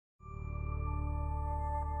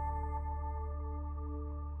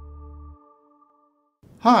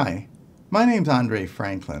Hi, my name's Andre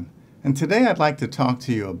Franklin, and today I'd like to talk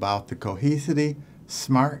to you about the Cohesity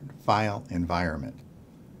SmartFile environment.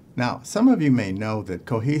 Now, some of you may know that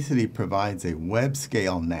Cohesity provides a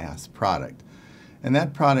web-scale NAS product, and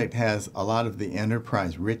that product has a lot of the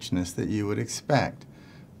enterprise richness that you would expect,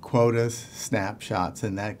 quotas, snapshots,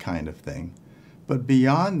 and that kind of thing. But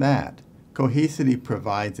beyond that, Cohesity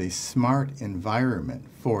provides a smart environment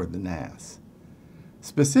for the NAS.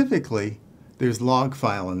 Specifically, there's log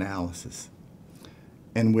file analysis,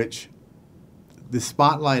 in which the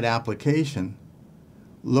Spotlight application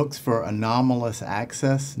looks for anomalous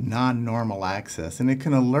access, non-normal access, and it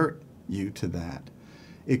can alert you to that.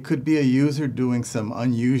 It could be a user doing some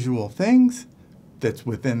unusual things that's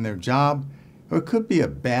within their job, or it could be a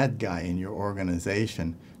bad guy in your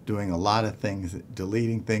organization doing a lot of things,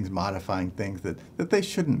 deleting things, modifying things that they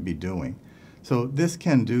shouldn't be doing. So this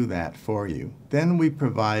can do that for you. Then we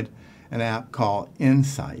provide an app called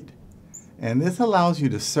Insight. And this allows you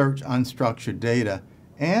to search unstructured data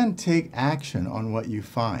and take action on what you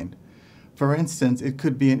find. For instance, it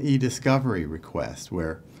could be an e-discovery request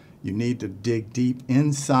where you need to dig deep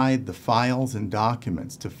inside the files and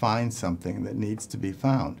documents to find something that needs to be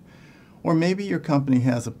found. Or maybe your company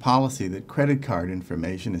has a policy that credit card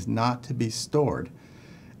information is not to be stored.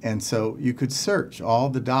 And so you could search all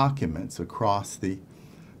the documents across the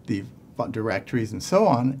directories and so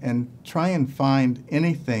on and try and find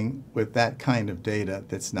anything with that kind of data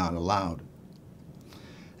that's not allowed.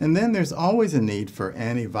 And then there's always a need for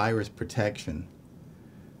antivirus protection.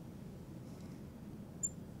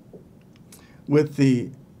 With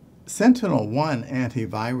the Sentinel-1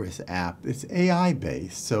 antivirus app, it's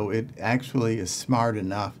AI-based, so it actually is smart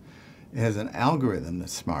enough, it has an algorithm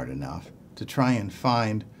that's smart enough to try and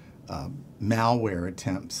find malware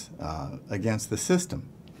attempts against the system.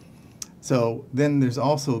 So then there's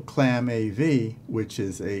also ClamAV, which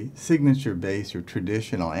is a signature-based or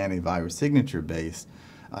traditional antivirus signature-based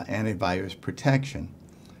antivirus protection.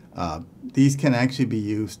 These can actually be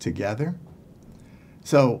used together.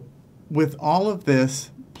 So with all of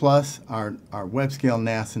this, plus our web-scale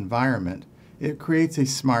NAS environment, it creates a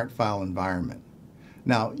SmartFile environment.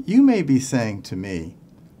 Now, you may be saying to me,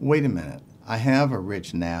 wait a minute, I have a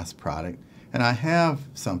rich NAS product, and I have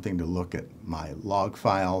something to look at my log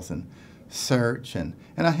files and search, and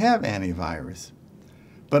I have antivirus.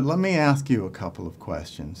 But let me ask you a couple of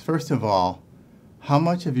questions. First of all, how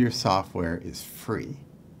much of your software is free?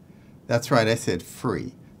 That's right, I said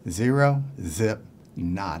free. Zero, zip,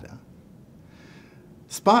 nada.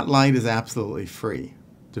 Spotlight is absolutely free,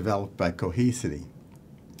 developed by Cohesity,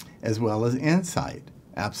 as well as Insight,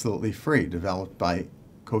 absolutely free, developed by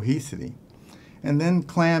Cohesity. And then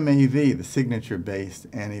ClamAV, the signature-based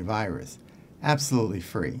antivirus, absolutely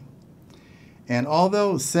free. And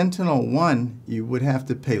although Sentinel-1, you would have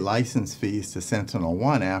to pay license fees to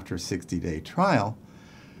Sentinel-1 after a 60-day trial,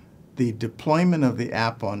 the deployment of the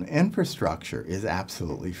app on infrastructure is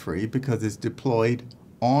absolutely free because it's deployed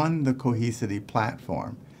on the Cohesity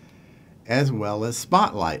platform, as well as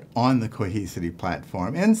Spotlight on the Cohesity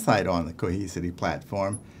platform, Insight on the Cohesity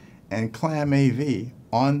platform, and ClamAV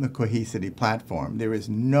on the Cohesity platform. There is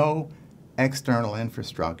no external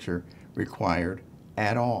infrastructure required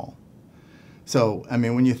at all. So, I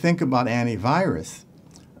mean, when you think about antivirus,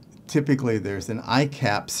 typically there's an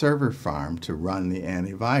ICAP server farm to run the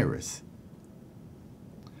antivirus.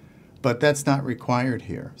 But that's not required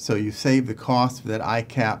here. So you save the cost of that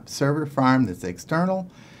ICAP server farm that's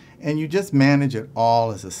external, and you just manage it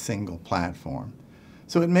all as a single platform.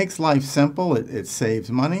 So it makes life simple, it saves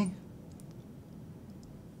money,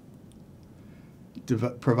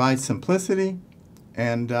 provides simplicity,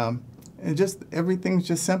 and just everything's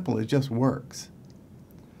just simple, it just works.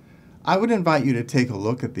 I would invite you to take a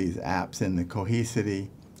look at these apps in the Cohesity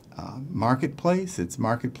marketplace. It's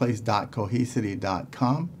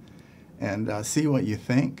marketplace.cohesity.com, and see what you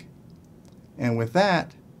think. And with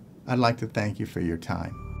that, I'd like to thank you for your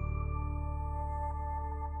time.